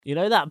You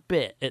know that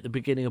bit at the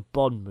beginning of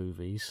Bond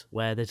movies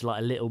where there's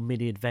like a little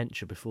mini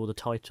adventure before the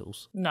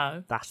titles?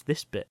 No. That's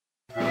this bit.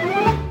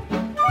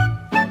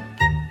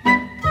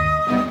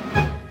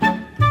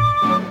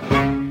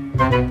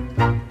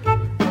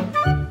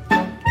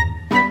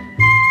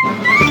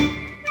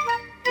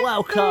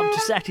 Welcome to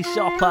Seti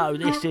Sopo.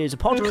 This is a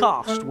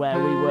podcast where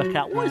we work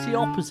out what is the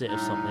opposite of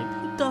something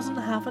that doesn't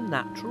have a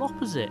natural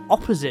opposite.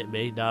 Opposite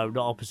me? No,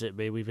 not opposite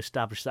me. We've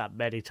established that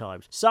many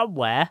times.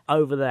 Somewhere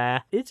over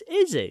there, it's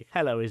Izzy.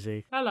 Hello,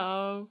 Izzy.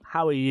 Hello.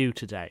 How are you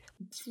today?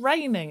 It's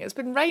raining. It's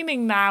been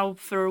raining now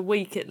for a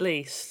week at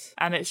least,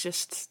 and it's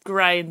just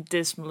grey and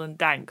dismal and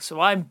dank.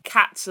 So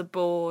cats are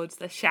bored,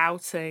 they're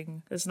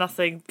shouting, there's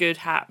nothing good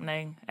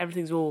happening,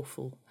 everything's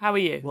awful. How are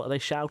you? What are they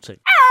shouting?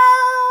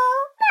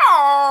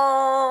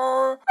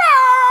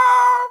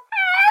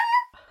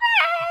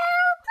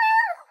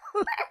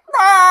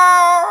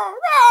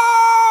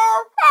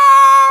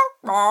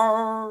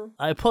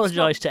 I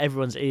apologise to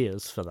everyone's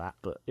ears for that,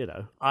 but, you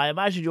know, I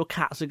imagine your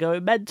cats are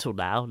going mental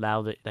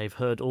now that they've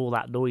heard all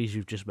that noise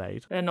you've just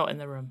made. They're not in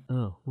the room.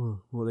 Oh,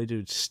 well, what are they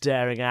doing?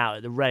 Staring out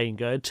at the rain,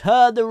 going,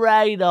 turn the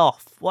rain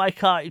off! Why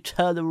can't you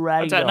turn the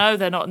rain off? I don't know,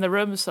 they're not in the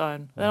room,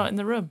 son. They're not in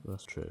the room.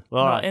 That's true.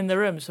 They're not in the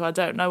room, so I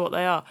don't know what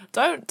they are.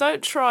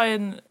 Don't try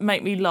and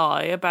make me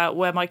lie about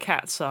where my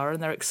cats are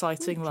and their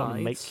exciting lives.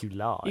 To make you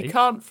lie. You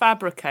can't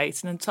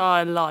fabricate an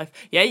entire life.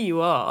 Yeah, you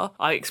are.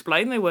 I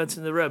explained they weren't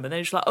in the room, and then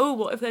you're just like, oh,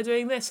 what if they're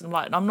doing this? And I'm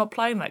like, I'm not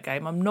playing that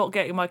game. I'm not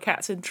getting my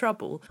cats in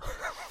trouble.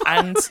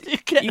 And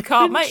you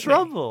can't make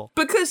trouble.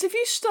 Me. Because if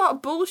you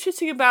start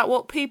bullshitting about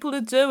what people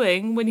are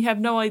doing when you have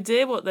no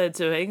idea what they're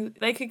doing,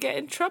 they could get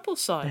in trouble,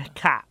 Simon. They're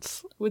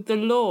cats. With the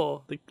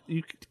law.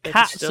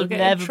 Cats have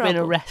never been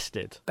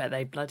arrested. Bet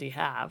they bloody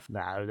have.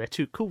 No, they're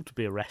too cool to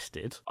be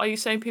arrested. Are you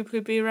saying people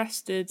who be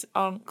arrested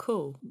aren't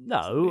cool?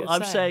 No,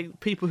 I'm saying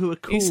people who are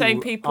cool. You're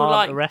saying people aren't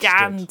like arrested.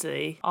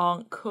 Gandhi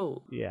aren't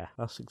cool? Yeah,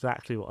 that's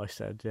exactly what I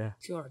said, yeah.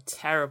 You're a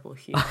terrible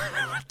human.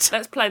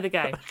 Let's play the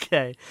game.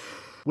 Okay.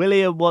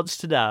 William wants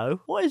to know,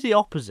 what is the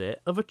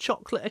opposite of a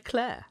chocolate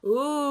eclair?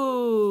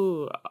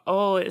 Ooh.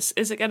 Oh, is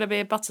it going to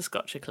be a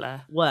butterscotch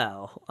eclair?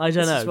 Well, I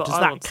don't know. Does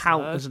that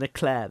count as an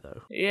eclair,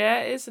 though? Yeah,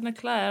 it is an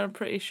eclair, I'm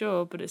pretty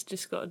sure, but it's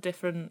just got a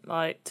different,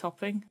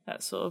 topping.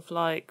 That's sort of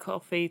like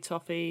coffee,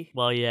 toffee.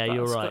 Well, yeah,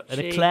 you're right. An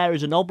eclair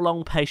is an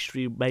oblong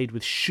pastry made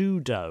with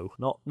shoe dough.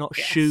 Not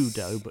shoe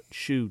dough, but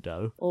shoe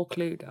dough. Or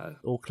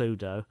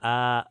Cluedo.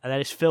 And then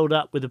it's filled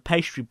up with a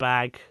pastry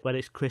bag when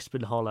it's crisp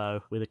and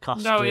hollow with a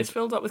custard. No, it's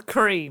filled up with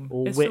cream.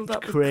 Or it's whipped filled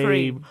up cream, with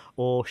cream.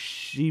 Or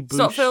shiboosh It's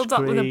not filled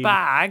up with a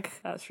bag.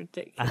 That's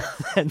ridiculous.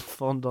 And then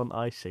fondant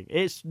icing.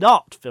 It's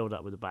not filled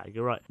up with a bag,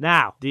 you're right.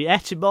 Now, the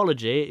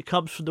etymology, it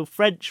comes from the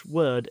French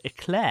word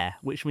éclair,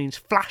 which means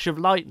flash of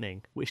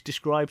lightning, which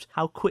describes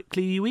how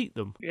quickly you eat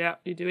them. Yeah,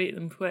 you do eat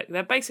them quick.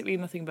 They're basically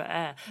nothing but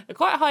air. They're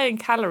quite high in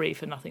calorie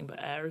for nothing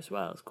but air as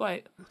well. It's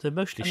quite They're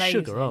mostly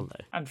amazing. Sugar, aren't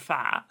they? And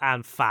fat.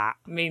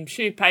 I mean,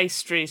 choux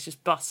pastry is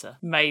just butter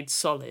made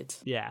solid.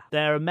 Yeah.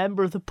 They're a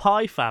member of the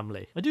pie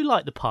family. I do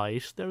like the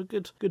pies. They're a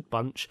good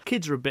bunch.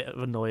 Kids are a bit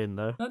annoying,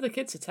 though. No, the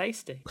kids are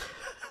tasty.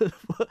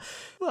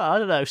 Well, I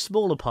don't know.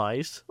 Smaller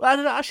pies. Well, I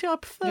don't know. Actually, I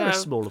prefer a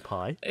smaller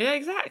pie. Yeah,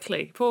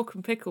 exactly. Pork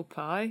and pickle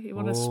pie. You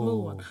want a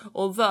small one.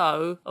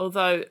 Although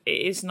it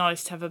is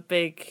nice to have a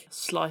big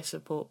slice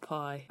of pork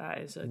pie. That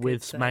is a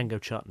good thing. Mango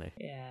chutney.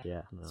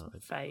 Yeah. No,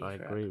 I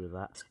agree with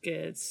that. It's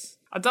good.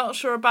 I'm not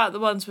sure about the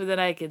ones with an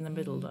egg in the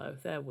middle, though.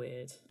 They're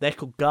weird. They're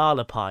called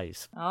gala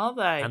pies. Are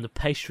they? And the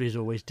pastry is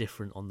always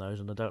different on those,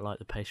 and I don't like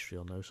the pastry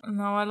on those.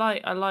 No, I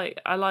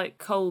like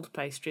cold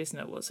pastry, isn't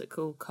it? What's it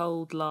called?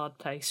 Cold lard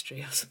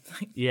pastry or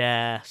something.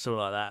 Yeah, something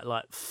like that.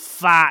 Like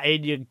fat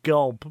in your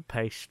gob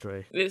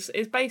pastry. It's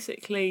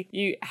basically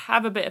you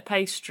have a bit of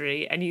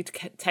pastry and you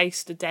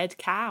taste a dead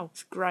cow.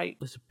 It's great.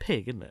 It's a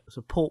pig, isn't it? It's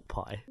a pork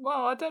pie.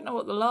 Well, I don't know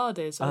what the lard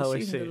is. I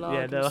see. The lard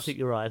yeah, no, I think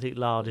you're right. I think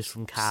lard is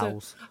from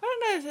cows. I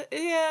don't know.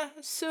 Yeah,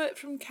 suet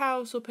from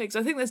cows or pigs.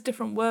 I think there's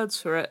different words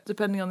for it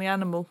depending on the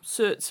animal.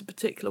 Suet's a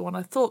particular one.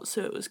 I thought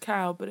suet was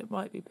cow, but it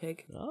might be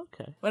pig.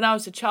 Okay. When I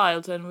was a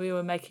child and we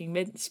were making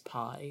mince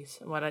pies,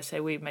 and when I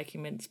say we were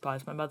making mince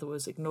pies, my mother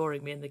was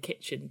ignoring me in the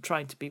kitchen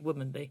trying to be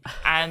womanly.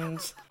 And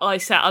I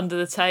sat under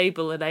the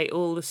table and ate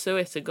all the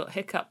suet and got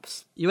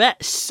hiccups. You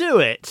ate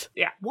suet?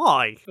 Yeah.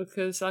 Why?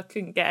 Because I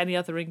couldn't get any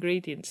other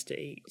ingredients to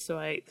eat, so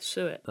I ate the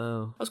suet.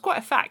 Oh. I was quite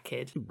a fat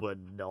kid. You were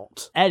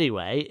not.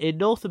 Anyway, in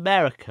North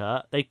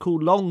America, they call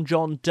Long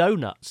John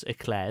donuts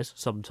eclairs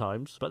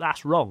sometimes, but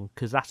that's wrong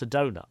because that's a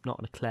donut, not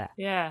an eclair.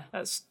 Yeah,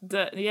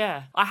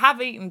 yeah. I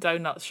have eaten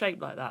donuts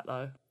shaped like that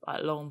though.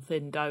 Like long,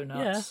 thin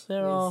donuts. Yeah,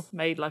 there are.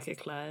 Made like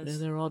eclairs.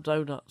 Yeah, there are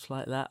donuts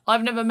like that.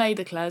 I've never made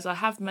eclairs. I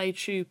have made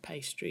choux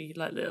pastry,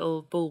 like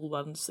little ball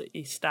ones that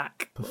you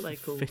stack. What are they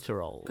called?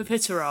 Profiteroles.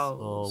 Profiteroles.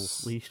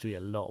 Oh, we used to eat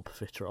a lot of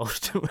profiteroles,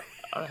 didn't we?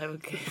 Oh, they were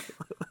good.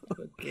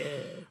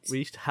 Good. We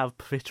used to have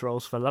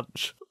profiteroles for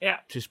lunch. Yeah,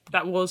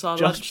 that was our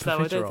lunch, though.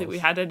 I don't think we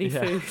had any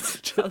food.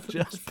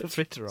 Just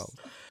profiteroles.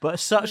 But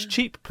such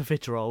cheap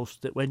profiteroles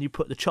that when you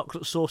put the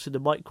chocolate sauce in the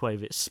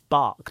microwave, it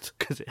sparked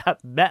because it had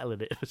metal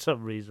in it for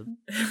some reason.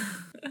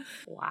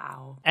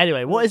 Wow.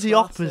 Anyway, what is the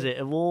opposite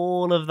of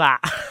all of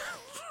that?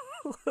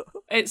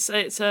 It's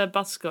a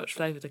butterscotch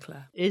flavoured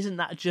eclair. Isn't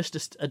that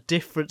just a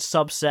different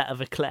subset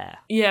of eclair?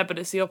 Yeah, but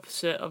it's the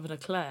opposite of an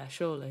eclair,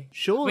 surely.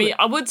 Surely. I mean,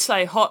 I would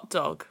say hot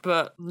dog,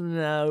 but...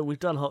 No, we've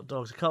done hot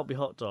dogs. It can't be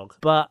hot dog.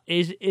 But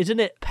isn't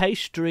it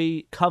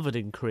pastry covered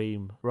in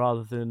cream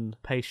rather than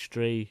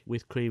pastry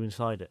with cream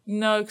inside it?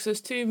 No, because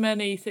there's too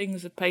many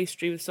things of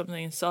pastry with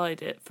something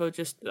inside it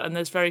and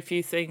there's very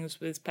few things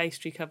with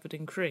pastry covered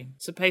in cream.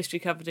 So pastry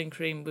covered in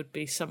cream would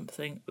be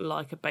something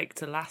like a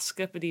baked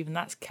Alaska, but even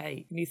that's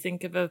cake. Can you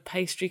think of a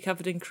pastry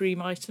covered in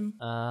cream item?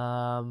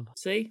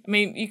 See? I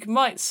mean, you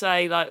might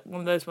say like one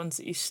of those ones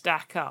that you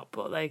stack up.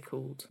 What are they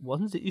called?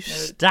 Ones that you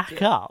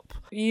stack up?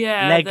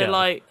 Yeah, Lego. They're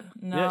like...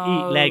 No. You don't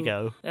eat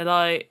Lego. They're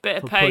like bit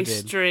of pudding.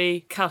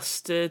 pastry,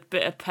 custard,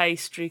 bit of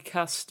pastry,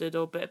 custard,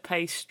 or bit of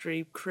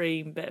pastry,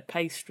 cream, bit of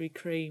pastry,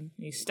 cream.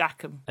 You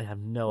stack them. I have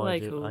no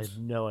idea. I have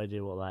no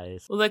idea what that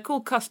is. Well, they're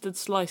called custard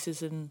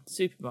slices in the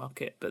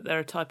supermarket, but they're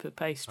a type of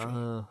pastry.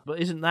 But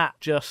isn't that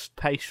just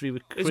pastry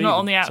with cream? It's not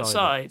on the inside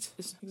outside.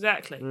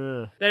 Exactly.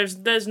 Ugh.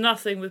 There's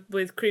nothing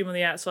with cream on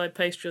the outside,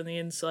 pastry on the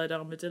inside,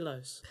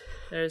 armadillos.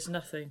 There is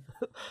nothing.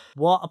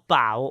 What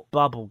about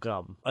bubble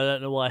gum? I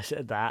don't know why I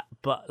said that,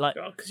 but like...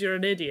 Because you're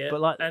an idiot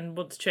and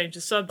want to change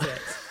the subject.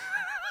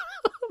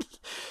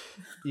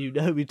 You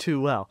know me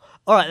too well.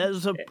 All right,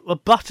 there's a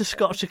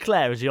butterscotch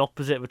eclair is the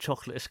opposite of a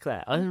chocolate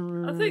eclair.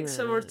 I think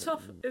so. Or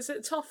is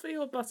it toffee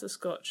or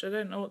butterscotch? I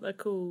don't know what they're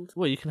called.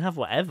 Well, you can have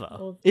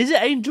whatever. Is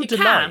it Angel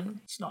Delight?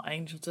 It's not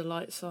Angel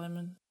Delight,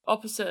 Simon.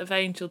 Opposite of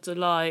Angel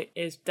Delight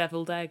is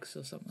deviled eggs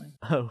or something.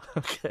 Oh,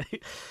 okay.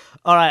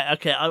 All right,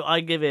 okay, I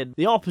give in.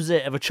 The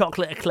opposite of a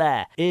chocolate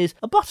eclair is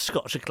a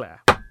butterscotch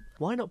eclair.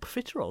 Why not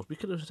profiteroles? We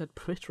could have said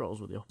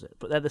profiteroles were the opposite,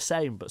 but they're the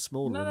same but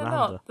smaller and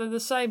rounder. Not. They're the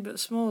same but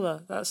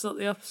smaller. That's not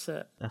the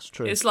opposite. That's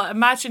true. It's like,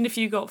 imagine if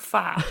you got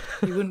fat,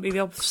 you wouldn't be the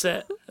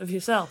opposite of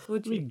yourself,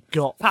 would you? We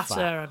got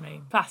fatter, I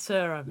mean.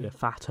 Yeah,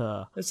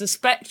 fatter. There's a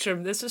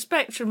spectrum. There's a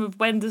spectrum of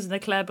when does an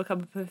eclair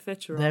become a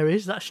profiterole. There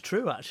is. That's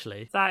true,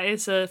 actually. That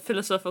is a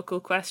philosophical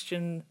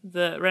question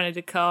that René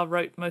Descartes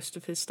wrote most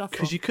of his stuff on.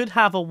 Because you could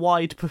have a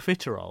wide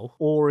profiterole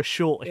or a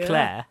short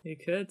eclair. Yeah, you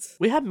could.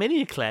 We had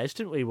mini eclairs,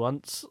 didn't we,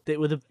 once? Did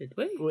we?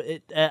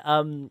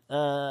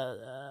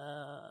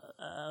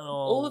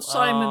 All of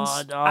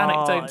Simon's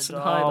anecdotes and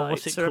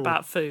highlights are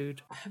about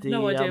food. I have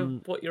no idea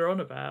what you're on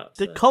about.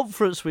 The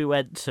conference we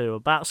went to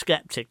about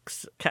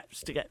skeptics.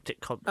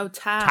 Oh,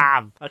 TAM.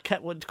 TAM. I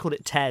kept wanting to call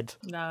it TED.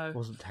 No. It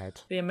wasn't TED.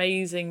 The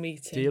amazing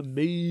meeting.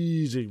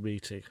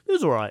 It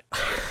was all right.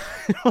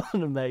 It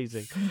wasn't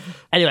amazing.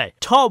 Anyway,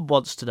 Tom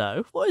wants to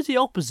know, what is the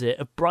opposite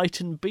of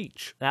Brighton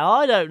Beach? Now,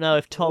 I don't know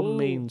if Tom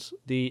means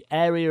the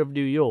area of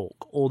New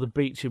York or the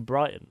beach in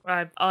Brighton.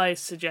 I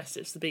suggest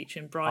it's the beach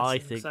in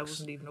Brighton, because I think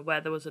wasn't even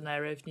aware there was an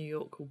area of New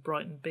York called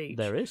Brighton Beach.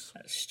 There is.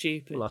 That's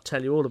stupid. Well, I'll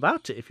tell you all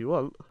about it if you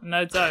want.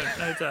 No, don't.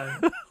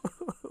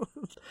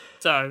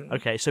 Don't.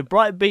 Okay, so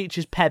Brighton Beach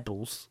is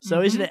pebbles.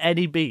 So isn't it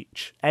any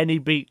beach? Any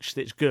beach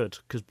that's good?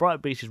 Because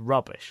Brighton Beach is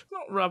rubbish.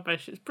 Not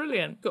rubbish, it's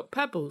brilliant. Got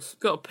pebbles.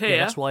 Got a pier. Yeah,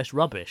 that's why it's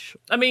rubbish.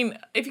 I mean,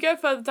 if you go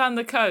further down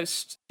the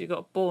coast, you've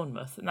got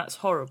Bournemouth, and that's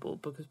horrible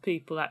because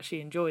people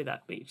actually enjoy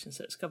that beach, and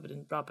so it's covered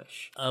in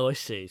rubbish. Oh, I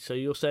see. So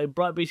you're saying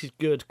Brighton Beach is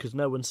good because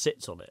no one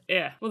sits on it?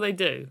 Yeah, well, they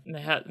do, and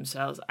they hurt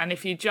themselves. And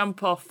if you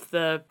jump off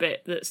the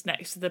bit that's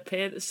next to the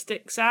pier that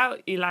sticks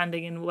out, you're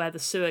landing in where the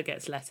sewer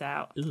gets let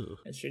out. Ugh.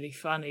 It's really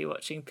funny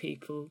watching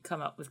people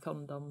come up with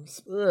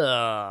condoms.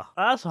 Ugh,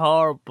 that's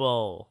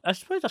horrible. I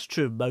suppose that's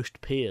true of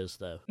most piers,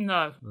 though.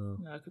 No,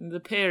 the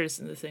pier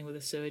isn't the thing with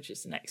the sewage,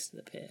 it's next to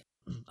the pier.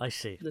 I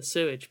see. The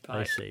sewage pipe.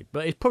 I see.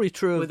 But it's probably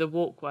true with of a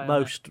walkway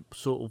most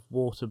sort of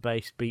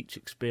water-based beach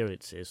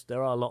experiences.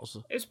 There are lots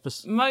of...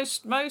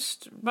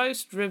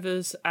 Most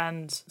rivers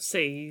and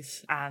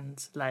seas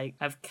and lakes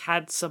have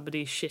had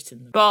somebody shit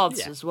in them.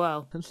 Baths as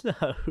well.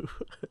 No,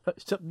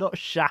 not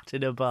shat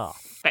in a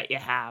bath. Bet you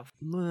have.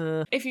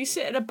 If you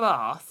sit in a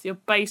bath, you're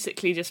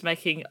basically just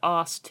making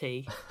arse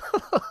tea.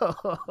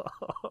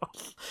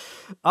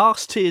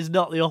 Arse tea is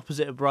not the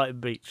opposite of Brighton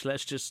Beach.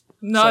 Let's just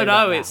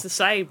it's the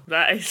same.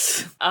 That is.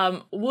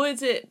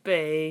 Would it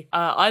be?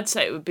 I'd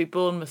say it would be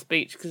Bournemouth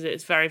Beach because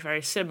it's very,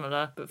 very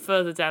similar, but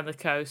further down the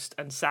coast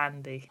and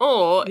sandy.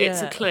 Or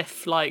it's a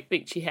cliff like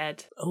Beachy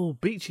Head. Oh,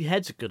 Beachy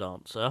Head's a good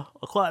answer.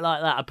 I quite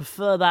like that. I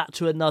prefer that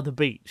to another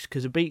beach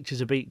because a beach is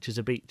a beach is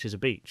a beach is a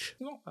beach.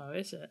 Not though,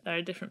 is it? There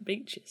are different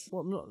beaches.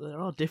 Well, there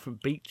are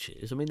different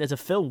beaches. I mean, there's a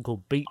film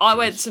called Beaches. I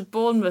went to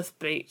Bournemouth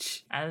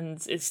Beach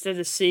and instead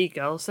of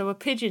seagulls, there were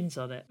pigeons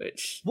on it,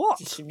 which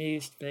just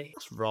amused me.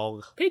 That's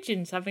wrong.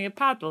 Pigeons having a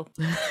paddle.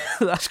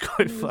 That's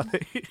quite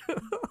funny.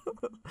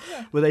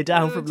 Were they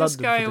down They were from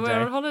just London going for the away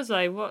day? on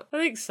holiday. What? I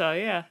think so,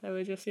 yeah. They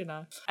were just,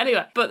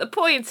 Anyway, but the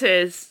point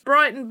is,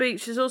 Brighton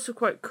Beach is also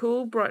quite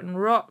cool, Brighton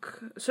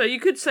Rock. So you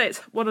could say it's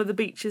one of the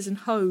beaches in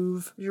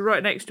Hove. You're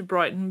right next to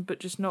Brighton, but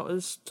just not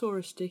as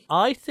touristy.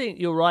 I think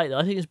you're right, though.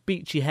 I think it's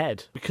Beachy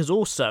Head, because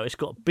also it's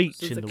got beach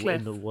So in it's a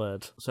the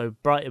word. So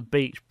Brighton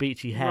Beach,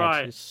 Beachy Head,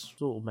 Right. it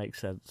sort of makes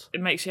sense.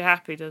 It makes you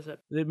happy, does it?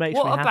 It makes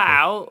me What happy.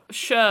 about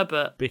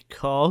sherbet?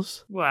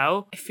 Because...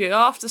 Well, if you're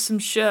after some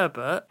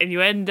sherbet and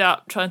you end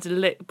up trying to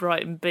lick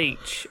Brighton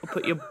Beach or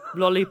put your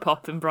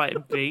lollipop in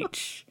Brighton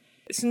Beach,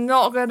 it's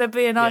not going to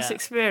be a nice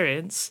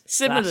experience.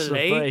 Similarly, That's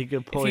a very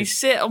good point. if you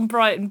sit on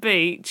Brighton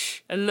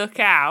Beach and look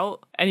out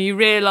and you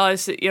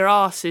realise that your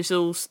arse is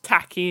all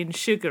tacky and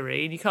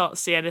sugary and you can't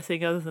see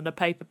anything other than a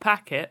paper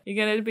packet, you're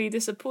going to be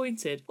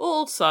disappointed.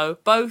 Also,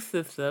 both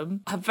of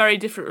them have very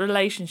different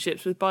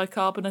relationships with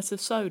bicarbonate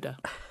of soda.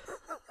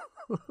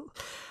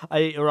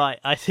 You're right.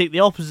 I think the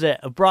opposite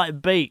of Brighton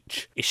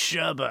Beach is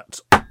sherbet.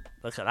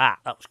 Look at that.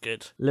 That was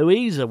good.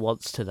 Louisa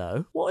wants to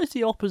know, what is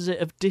the opposite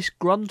of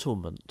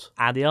disgruntlement?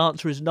 And the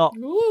answer is not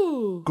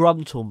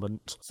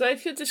gruntlement. So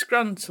if you're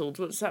disgruntled,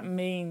 what does that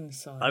mean,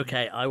 Simon?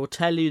 Okay, I will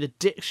tell you the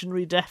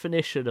dictionary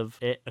definition of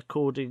it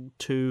according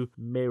to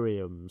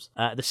Merriam's.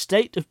 The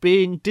state of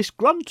being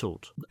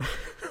disgruntled.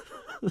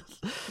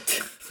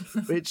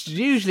 It's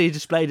usually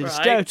displayed in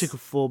stereotypical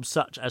forms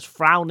such as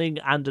frowning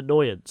and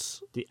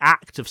annoyance. The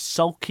act of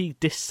sulky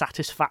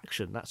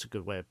dissatisfaction. That's a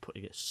good way of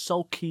putting it.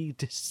 Sulky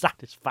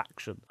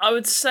dissatisfaction. I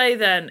would say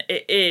then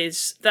it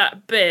is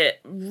that bit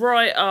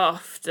right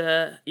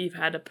after you've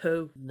had a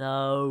poo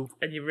No.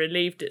 and you're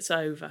relieved it's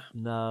over.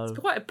 No. It's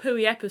quite a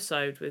pooey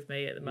episode with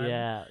me at the moment.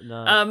 Yeah,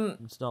 no.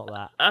 It's not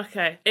that.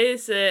 Okay.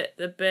 Is it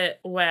the bit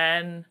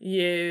when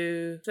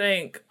you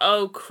think,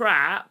 oh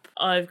crap,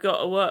 I've got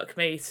a work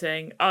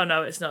meeting? Oh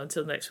no, it's not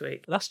until next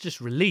week. That's just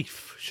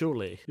relief,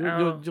 surely.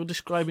 You're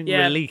describing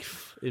Yeah.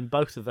 relief in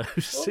both of those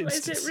Well,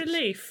 instances. is it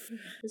relief?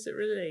 Is it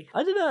relief?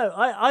 I don't know.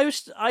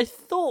 I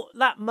thought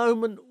that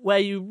moment where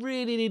you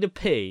really need a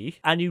pee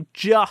and you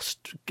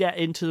just get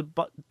into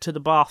the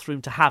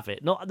bathroom to have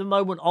it, not at the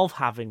moment of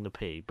having the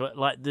pee, but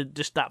like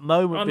just that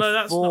moment Oh no,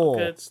 that's not before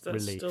good. That's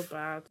relief. still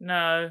bad.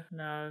 No,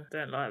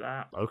 don't like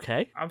that.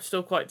 Okay. I'm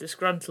still quite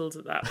disgruntled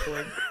at that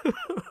point.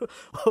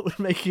 What would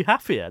make you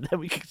happier? Then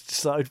we could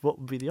decide what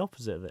would be the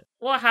opposite of it.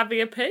 Well, having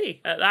a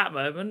pee at that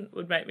moment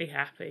would make me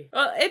happy.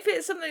 Well, if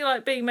it's something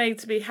like being made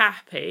to be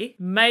happy,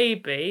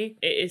 maybe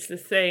it is the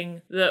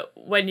thing that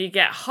when you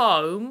get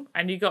home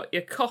and you got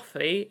your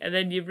coffee and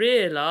then you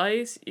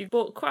realise you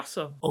bought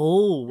croissant.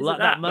 Oh, Is like it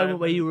that that moment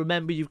where moment? you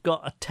remember you've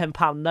got a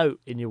 £10 note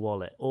in your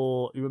wallet,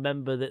 or you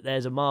remember that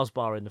there's a Mars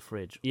bar in the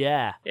fridge.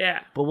 Yeah.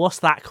 Yeah. But what's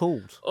that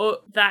called? Or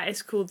that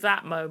is called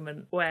that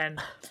moment when.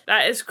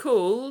 That is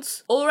called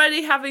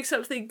already having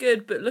something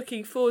good but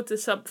looking forward to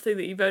something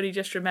that you've only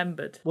just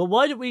remembered. Well,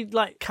 why don't we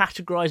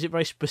categorise it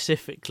very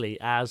specifically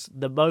as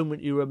the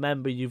moment you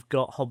remember you've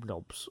got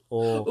hobnobs,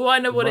 or? Oh, I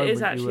know the what it is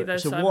moment actually, though,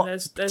 So Simon. what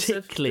There's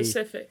particularly? a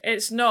specific.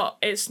 It's not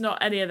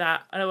any of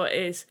that. I know what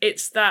it is.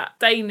 It's that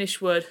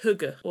Danish word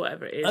hugger,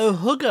 whatever it is. Oh,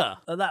 hugger!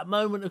 At that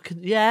moment of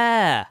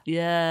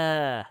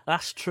yeah,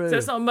 that's true. So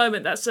it's not a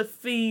moment. That's a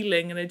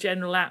feeling and a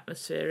general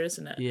atmosphere,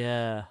 isn't it?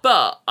 Yeah.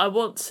 But I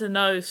want to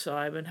know,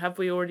 Simon. Have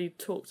we already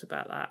talked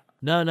about that?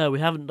 No, we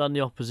haven't done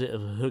the opposite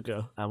of a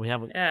hugger, and we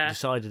haven't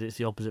decided it's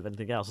the opposite of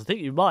anything else. I think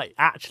you might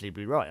actually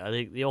be right. I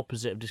think the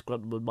opposite of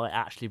disgruntlement might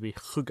actually be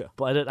hugger,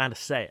 but I don't know how to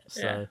say it,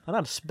 so I know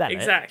how to spell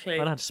Exactly.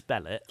 it. I know how to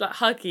spell it. It's like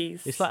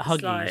huggies. It's like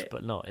huggies,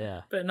 but not,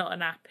 But not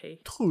an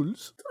appy.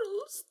 Truls?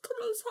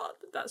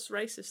 That's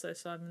racist, though,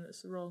 Simon.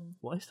 That's wrong.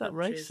 Why is that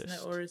country, racist? Isn't it?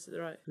 Or is it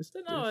right? It's-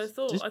 I don't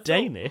know. it's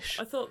Danish.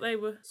 I thought they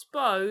were.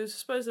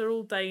 Suppose they're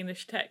all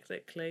Danish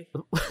technically.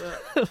 But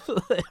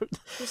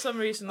for some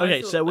reason, Okay,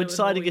 I thought so we're they were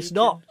deciding it's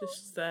Norwegian not.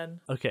 Just then.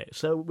 Okay,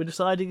 so we're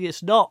deciding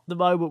it's not the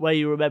moment where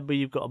you remember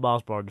you've got a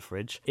Mars bar in the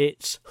fridge.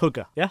 It's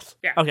hugger, yes?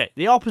 Yeah. Okay,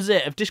 the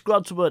opposite of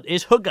disgruntlement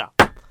is hugger.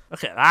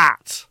 Look at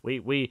that.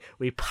 We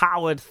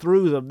powered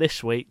through them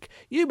this week.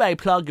 You may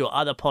plug your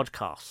other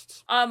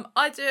podcasts.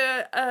 I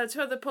do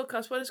two other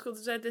podcasts. One is called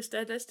The Dead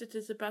List. It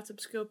is about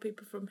obscure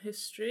people from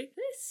history.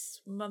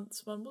 This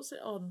month's one, what's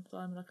it on,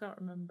 Simon? I can't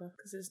remember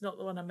because it's not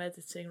the one I'm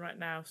editing right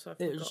now. So I've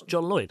It forgotten. was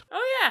John Lloyd.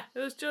 Oh yeah,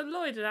 it was John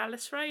Lloyd and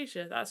Alice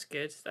Fraser. That's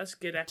good. That's a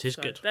good episode. is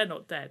good. They're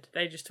not dead.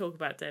 They just talk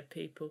about dead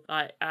people,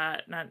 like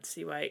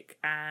Nancy Wake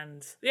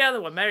and the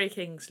other one, Mary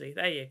Kingsley.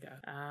 There you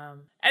go.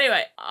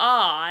 Anyway,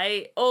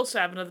 I also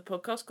have another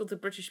podcast called the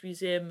British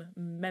Museum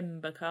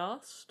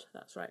Membercast.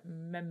 That's right,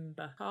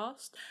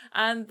 Membercast.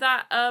 And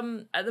that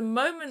at the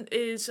moment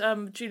is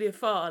Julia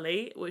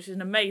Farley, which is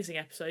an amazing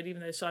episode,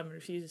 even though Simon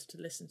refuses to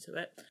listen to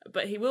it.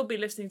 But he will be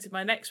listening to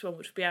my next one,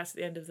 which will be out at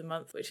the end of the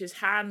month, which is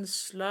Hans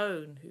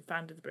Sloane, who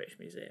founded the British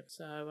Museum.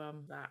 So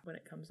that when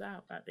it comes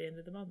out at the end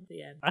of the month,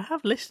 the end. I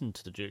have listened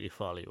to the Julia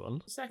Farley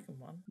one. The second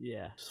one.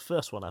 Yeah, it's the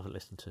first one I haven't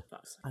listened to.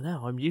 That's I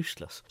know, I'm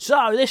useless.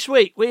 So this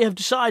week we have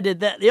decided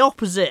that the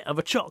opposite of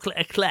a chocolate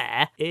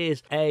eclair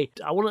is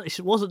it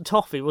wasn't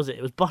toffee, was it?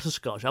 It was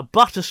butterscotch. A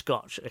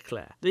butterscotch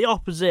eclair. The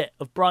opposite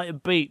of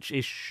Brighton Beach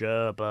is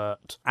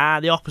sherbet.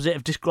 And the opposite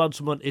of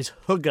disgruntlement is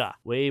hugger.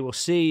 We will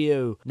see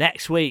you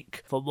next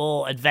week for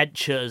more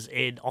adventures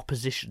in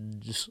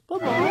oppositions.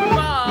 Bye-bye.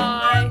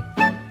 Bye.